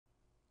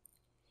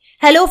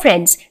Hello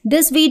friends,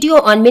 this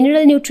video on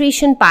mineral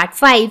nutrition part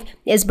 5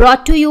 is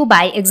brought to you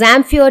by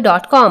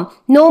examfear.com.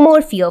 No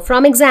more fear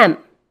from exam.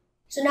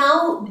 So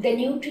now the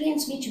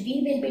nutrients which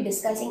we will be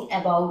discussing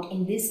about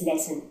in this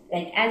lesson,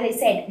 like as I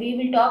said, we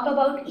will talk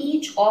about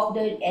each of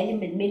the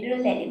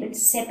mineral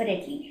elements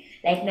separately,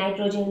 like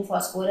nitrogen,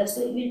 phosphorus.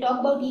 So we'll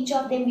talk about each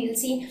of them. We'll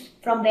see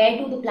from where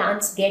do the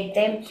plants get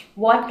them,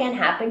 what can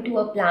happen to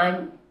a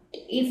plant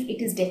if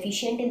it is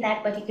deficient in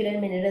that particular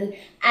mineral,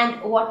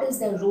 and what is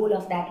the role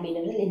of that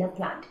mineral in a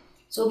plant.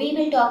 So we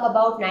will talk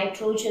about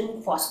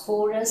nitrogen,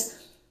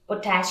 phosphorus,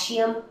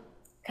 potassium,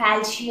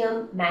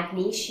 calcium,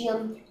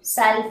 magnesium,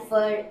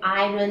 sulfur,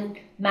 iron,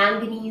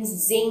 manganese,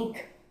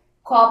 zinc,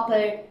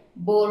 copper,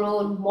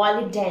 boron,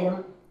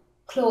 molybdenum,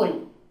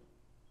 chlorine.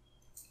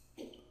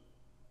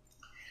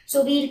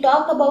 So we'll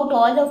talk about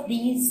all of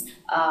these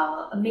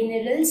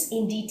minerals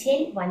in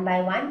detail one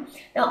by one.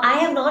 Now I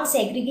have not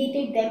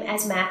segregated them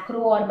as macro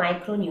or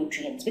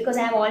micronutrients because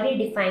I have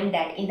already defined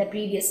that in the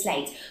previous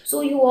slides.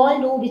 So you all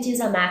know which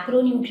is a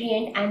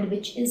macronutrient and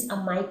which is a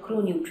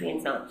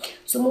micronutrient now.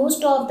 So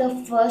most of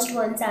the first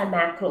ones are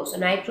macro. So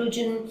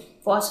nitrogen,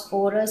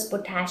 phosphorus,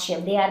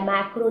 potassium, they are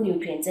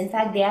macronutrients. In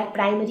fact, they are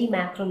primary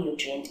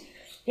macronutrient.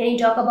 When you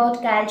talk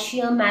about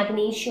calcium,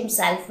 magnesium,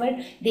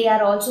 sulfur, they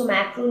are also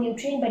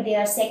macronutrient, but they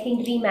are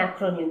secondary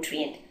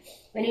macronutrient.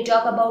 When you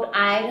talk about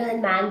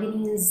iron,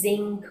 manganese,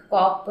 zinc,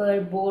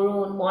 copper,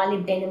 boron,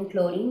 molybdenum,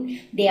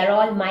 chlorine, they are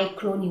all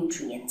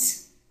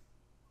micronutrients.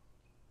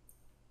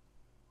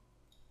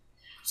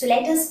 So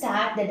let us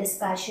start the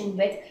discussion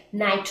with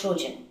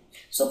nitrogen.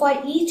 So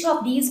for each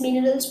of these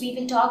minerals, we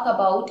will talk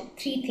about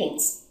three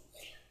things.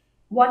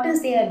 What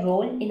is their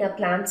role in a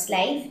plant's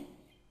life?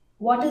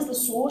 What is the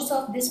source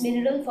of this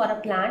mineral for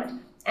a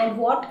plant, and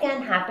what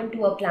can happen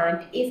to a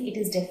plant if it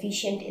is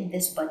deficient in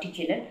this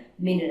particular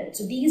mineral.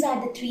 So these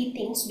are the three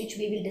things which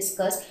we will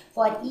discuss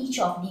for each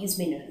of these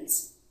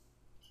minerals.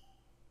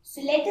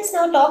 So let us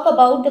now talk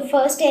about the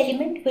first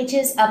element, which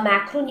is a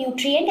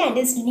macronutrient and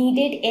is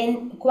needed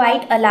in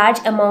quite a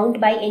large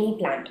amount by any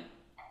plant.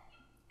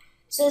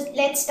 So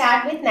let's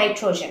start with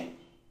nitrogen.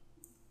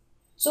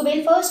 So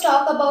we'll first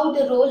talk about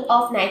the role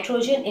of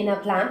nitrogen in a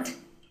plant.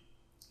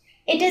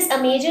 It is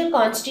a major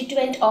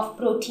constituent of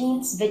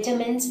proteins,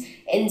 vitamins,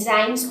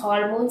 enzymes,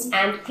 hormones,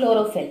 and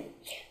chlorophyll.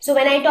 So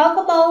when I talk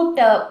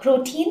about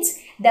proteins,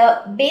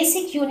 the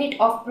basic unit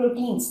of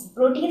proteins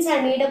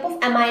are made up of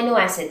amino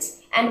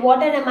acids. And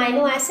what are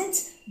amino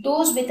acids?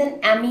 Those with an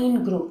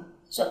amine group.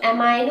 So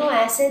amino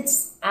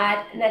acids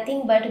are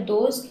nothing but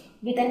those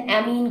with an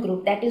amine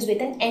group, that is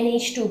with an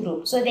NH2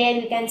 group. So there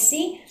we can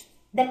see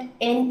that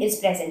N is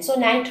present. So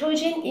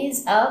nitrogen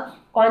is a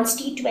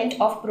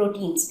constituent of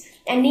proteins.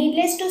 And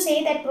needless to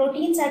say that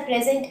proteins are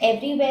present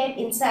everywhere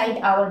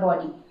inside our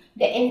body.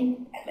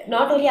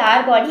 Not only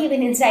our body,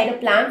 even inside a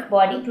plant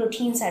body,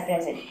 proteins are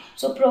present.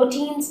 So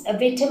proteins,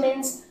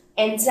 vitamins,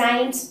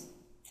 enzymes,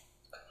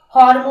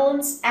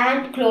 hormones,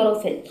 and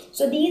chlorophyll.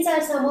 So these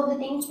are some of the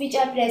things which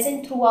are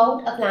present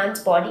throughout a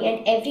plant's body,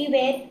 and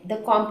everywhere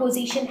the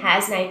composition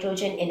has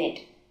nitrogen in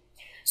it.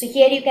 So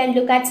here you can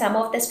look at some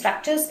of the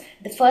structures.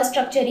 The first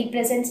structure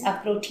represents a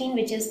protein,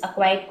 which is a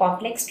quite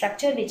complex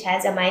structure which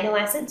has amino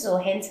acids, so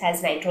hence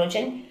has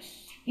nitrogen.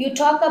 You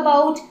talk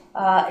about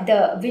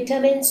the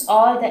vitamins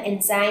or the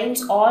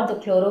enzymes or the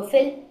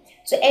chlorophyll.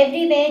 So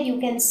everywhere you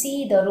can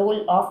see the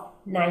role of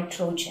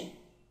nitrogen.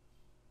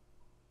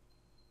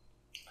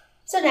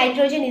 So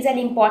nitrogen is an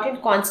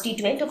important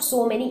constituent of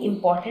so many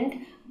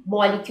important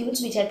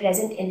molecules which are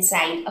present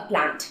inside a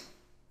plant.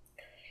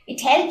 It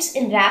helps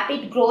in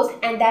rapid growth,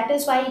 and that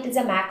is why it is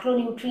a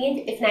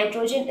macronutrient. If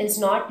nitrogen is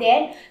not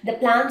there, the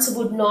plants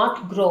would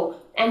not grow.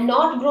 And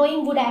not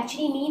growing would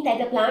actually mean that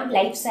the plant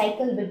life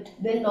cycle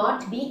will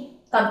not be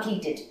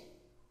completed.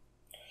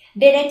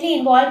 Directly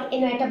involved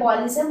in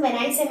metabolism. When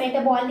I say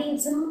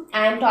metabolism,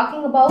 I am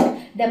talking about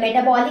the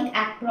metabolic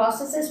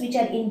processes which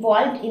are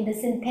involved in the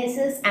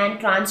synthesis and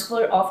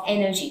transfer of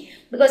energy.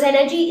 Because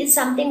energy is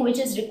something which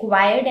is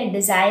required and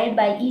desired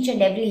by each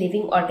and every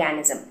living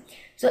organism.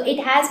 So it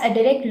has a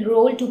direct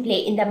role to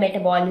play in the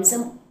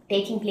metabolism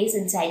taking place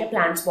inside a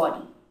plant's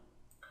body.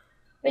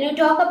 When you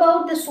talk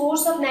about the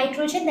source of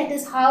nitrogen, that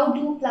is how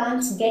do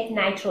plants get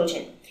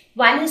nitrogen?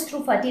 One is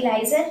through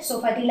fertilizer.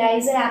 So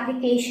fertilizer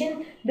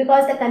application,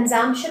 because the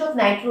consumption of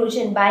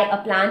nitrogen by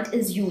a plant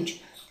is huge.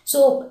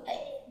 So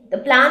the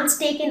plants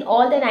take in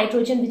all the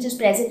nitrogen which is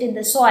present in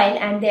the soil,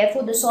 and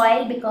therefore the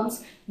soil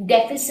becomes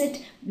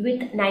deficit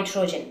with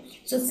nitrogen.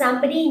 So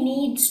somebody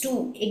needs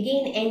to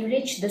again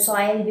enrich the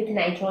soil with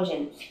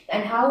nitrogen.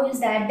 And how is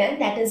that done?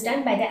 That is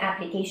done by the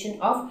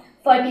application of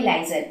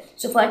fertilizer.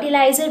 So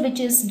fertilizer which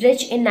is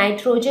rich in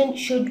nitrogen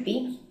should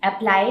be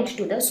applied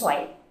to the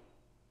soil.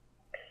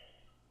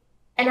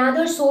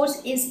 Another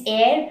source is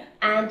air,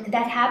 and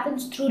that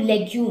happens through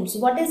legumes.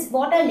 What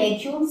are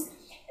legumes?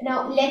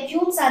 Now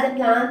legumes are the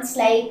plants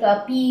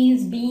like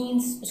peas,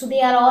 beans. So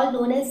they are all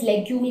known as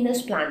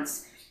leguminous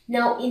plants.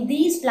 Now in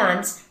these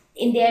plants,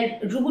 in their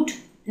root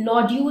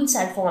nodules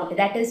are formed,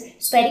 that is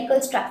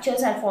spherical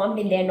structures are formed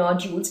in their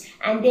nodules,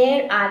 and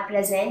there are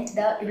present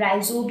the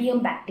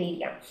rhizobium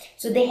bacteria.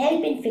 So they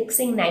help in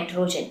fixing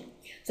nitrogen.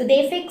 So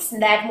they fix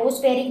the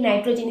atmospheric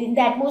nitrogen. In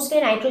the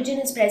atmosphere, nitrogen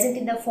is present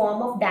in the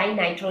form of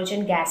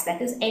dinitrogen gas,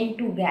 that is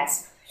N2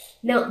 gas.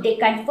 Now they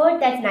convert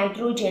that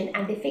nitrogen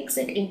and they fix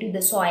it into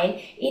the soil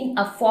in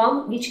a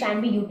form which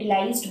can be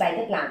utilized by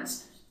the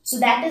plants. So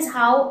that is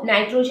how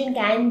nitrogen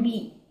can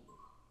be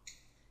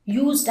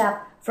used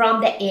up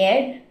from the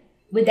air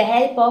with the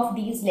help of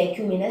these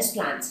leguminous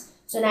plants.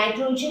 So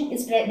nitrogen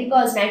is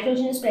because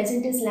nitrogen is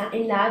present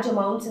in large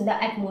amounts in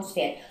the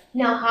atmosphere.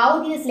 Now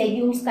how these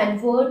legumes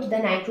convert the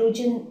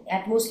nitrogen,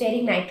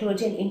 atmospheric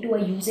nitrogen, into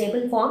a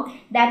usable form,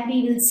 that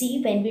we will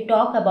see when we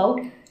talk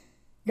about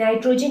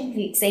nitrogen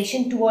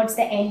fixation towards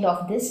the end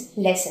of this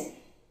lesson.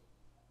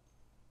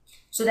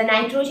 So the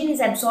nitrogen is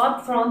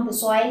absorbed from the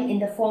soil in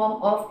the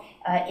form of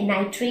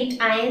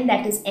nitrate ion,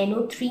 that is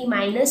NO3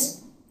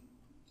 minus.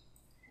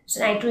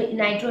 So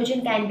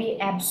nitrogen can be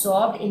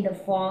absorbed in the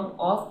form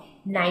of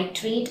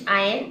nitrate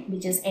ion,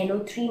 which is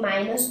NO3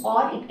 minus,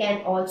 or it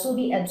can also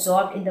be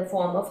absorbed in the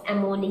form of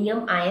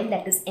ammonium ion,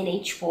 that is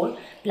NH4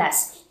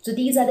 plus. So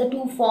these are the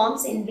two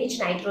forms in which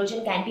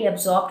nitrogen can be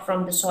absorbed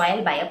from the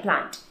soil by a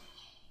plant.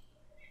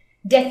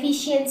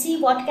 Deficiency,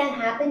 what can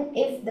happen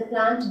if the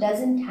plant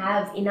doesn't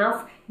have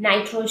enough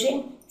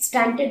nitrogen?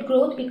 Stunted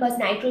growth, because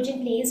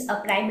nitrogen plays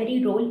a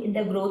primary role in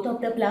the growth of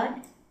the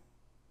plant.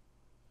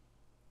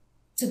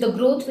 So the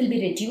growth will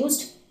be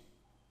reduced.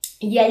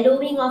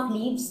 Yellowing of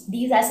leaves,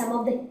 these are some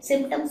of the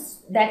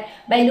symptoms that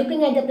by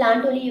looking at the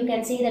plant only you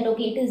can say that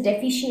okay, it is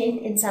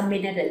deficient in some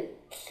mineral.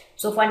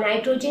 So for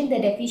nitrogen, the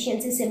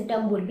deficiency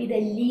symptom would be the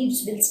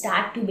leaves will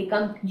start to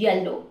become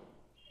yellow.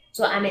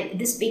 So I mean,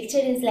 this picture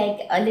is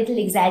like a little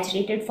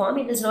exaggerated form.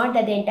 It is not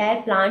that the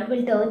entire plant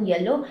will turn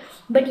yellow,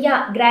 but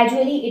yeah,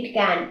 gradually it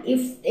can.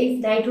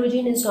 If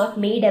nitrogen is not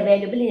made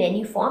available in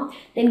any form,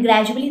 then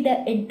gradually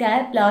the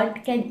entire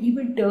plant can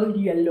even turn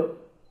yellow.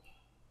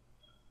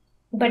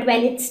 But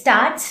when it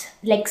starts,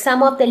 like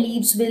some of the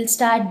leaves will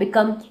start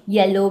become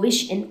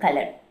yellowish in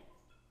color.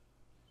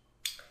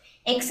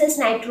 Excess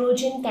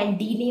nitrogen can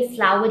delay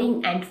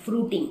flowering and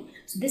fruiting.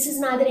 So this is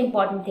another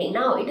important thing.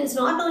 Now it is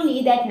not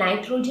only that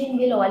nitrogen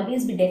will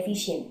always be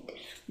deficient.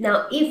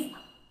 Now if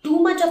too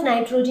much of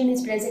nitrogen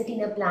is present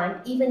in a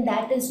plant, even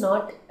that is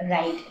not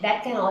right.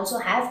 That can also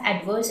have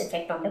adverse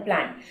effect on the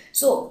plant.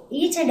 So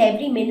each and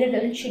every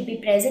mineral should be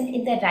present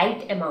in the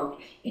right amount.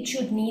 It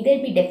should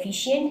neither be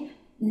deficient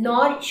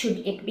nor should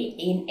it be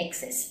in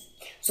excess.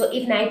 So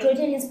if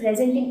nitrogen is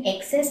present in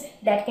excess,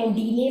 that can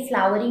delay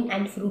flowering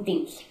and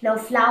fruiting. Now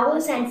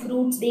flowers and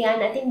fruits, they are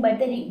nothing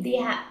but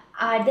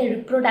are the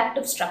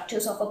reproductive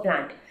structures of a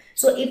plant.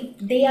 So if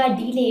they are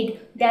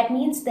delayed, that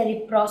means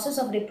the process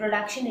of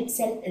reproduction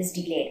itself is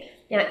delayed.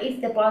 Now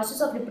if the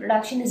process of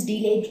reproduction is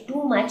delayed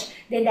too much,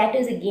 then that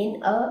is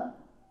again a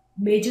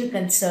major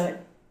concern.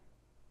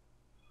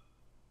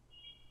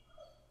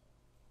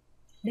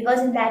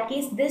 Because in that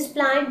case, this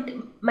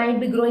plant might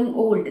be growing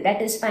old,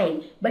 that is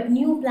fine, but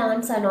new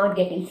plants are not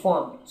getting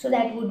formed. So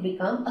that would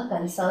become a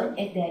concern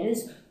if there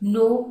is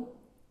no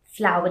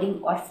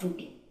flowering or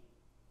fruiting.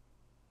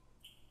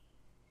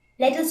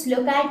 Let us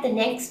look at the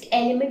next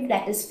element,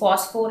 that is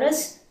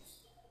phosphorus.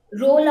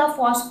 Role of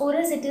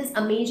phosphorus, it is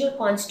a major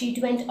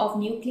constituent of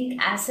nucleic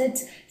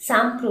acids,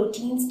 some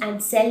proteins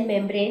and cell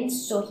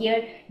membranes. So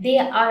here they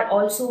are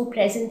also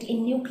present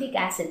in nucleic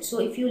acids. So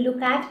if you look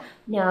at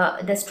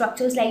the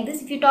structures like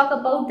this, if you talk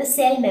about the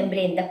cell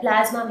membrane, the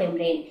plasma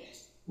membrane,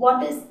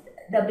 what is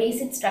the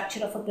basic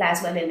structure of a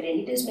plasma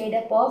membrane? It is made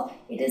up of,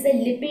 it is a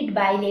lipid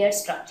bilayer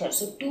structure.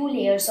 So two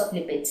layers of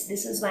lipids.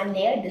 This is one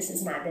layer, this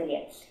is another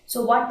layer.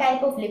 So what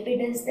type of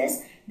lipid is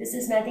this? This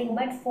is nothing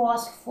but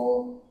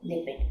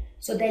phospholipid.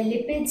 So the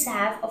lipids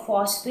have a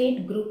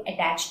phosphate group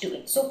attached to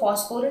it. So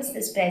phosphorus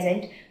is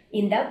present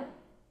in the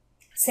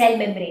cell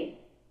membrane.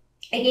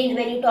 Again,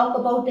 when you talk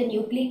about the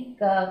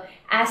nucleic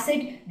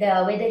acid,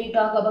 whether you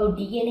talk about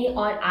DNA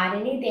or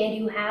RNA, there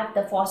you have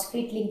the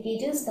phosphate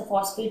linkages. The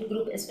phosphate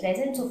group is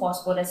present, so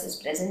phosphorus is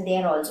present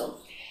there also.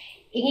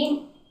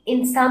 Again,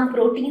 in some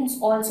proteins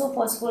also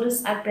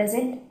phosphorus are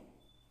present.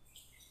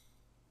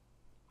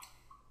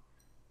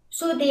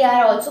 So they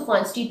are also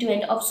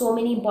constituent of so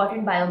many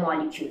important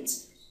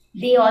biomolecules.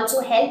 They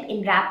also help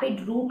in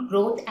rapid root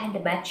growth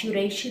and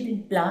maturation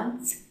in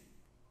plants.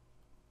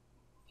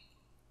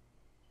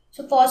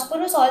 So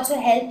phosphorus also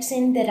helps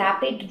in the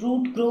rapid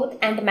root growth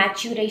and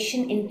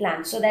maturation in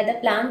plants, so that the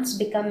plants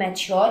become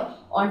mature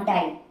on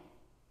time.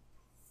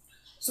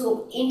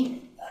 So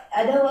in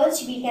other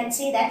words, we can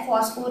say that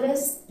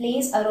phosphorus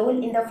plays a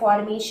role in the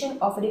formation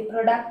of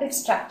reproductive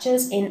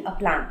structures in a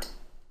plant.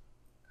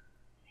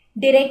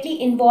 Directly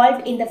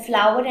involved in the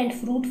flower and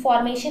fruit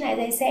formation, as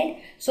I said,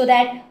 so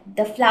that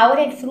the flower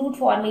and fruit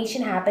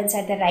formation happens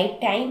at the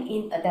right time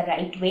in the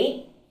right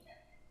way.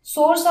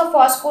 Source of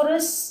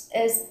phosphorus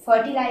is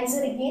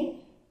fertilizer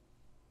again.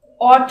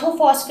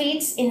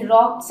 Orthophosphates in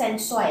rocks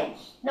and soil.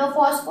 Now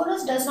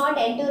phosphorus does not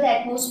enter the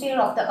atmosphere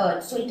of the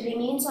earth, so it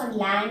remains on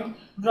land,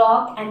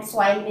 rock and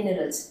soil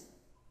minerals.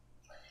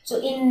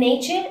 So in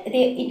nature,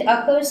 it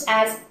occurs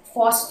as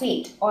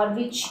phosphate, or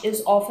which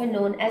is often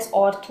known as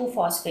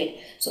orthophosphate.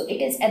 So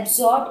it is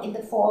absorbed in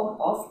the form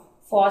of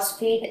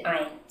phosphate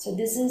ion. So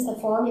this is the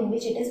form in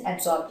which it is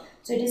absorbed.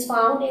 So it is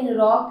found in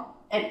rock,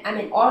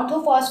 and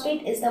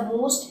orthophosphate is the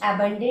most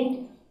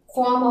abundant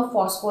form of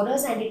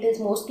phosphorus, and it is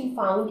mostly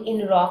found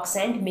in rocks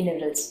and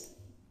minerals.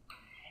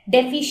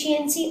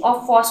 Deficiency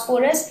of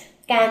phosphorus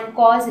can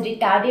cause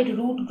retarded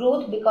root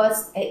growth,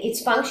 because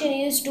its function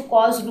is to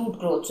cause root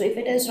growth. So if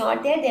it is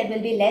not there, there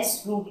will be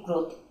less root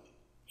growth.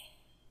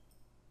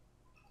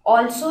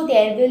 Also,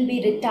 there will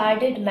be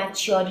retarded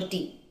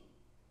maturity.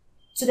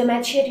 So the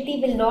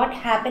maturity will not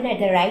happen at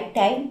the right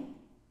time.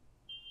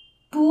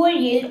 Poor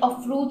yield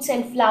of fruits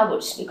and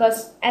flowers,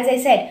 because as I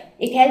said,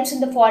 it helps in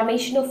the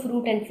formation of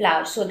fruit and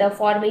flowers. So the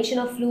formation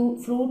of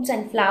fruits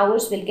and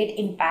flowers will get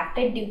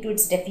impacted due to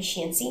its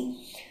deficiency.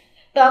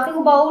 Talking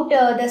about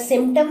the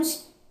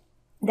symptoms,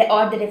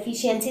 or the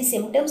deficiency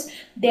symptoms,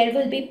 there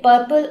will be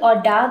purple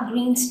or dark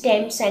green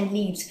stems and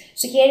leaves.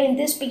 So here in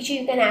this picture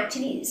you can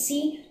actually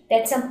see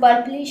that some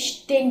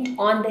purplish tint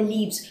on the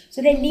leaves.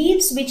 So the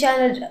leaves which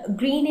are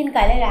green in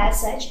color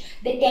as such,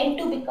 they tend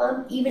to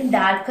become even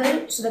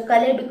darker. So the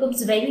color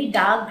becomes very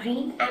dark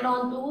green, and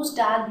on those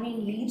dark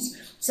green leaves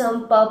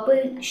some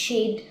purple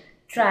shade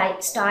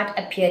start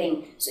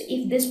appearing. So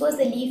if this was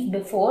the leaf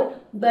before,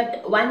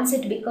 but once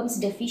it becomes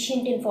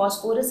deficient in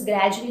phosphorus,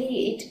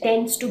 gradually it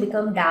tends to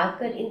become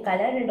darker in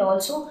color, and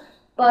also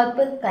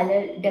purple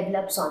color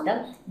develops on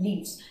the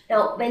leaves.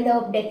 Now when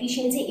the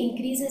deficiency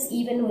increases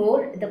even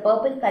more, the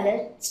purple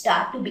color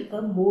start to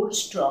become more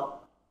strong.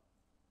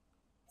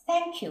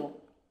 Thank you.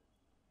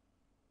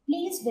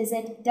 Please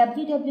visit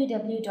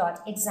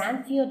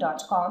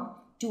www.examfear.com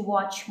to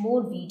watch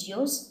more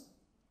videos,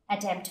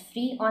 attempt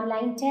free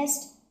online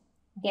test,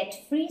 get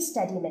free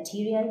study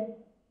material,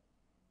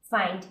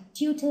 find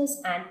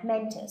tutors and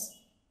mentors.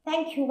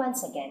 Thank you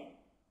once again.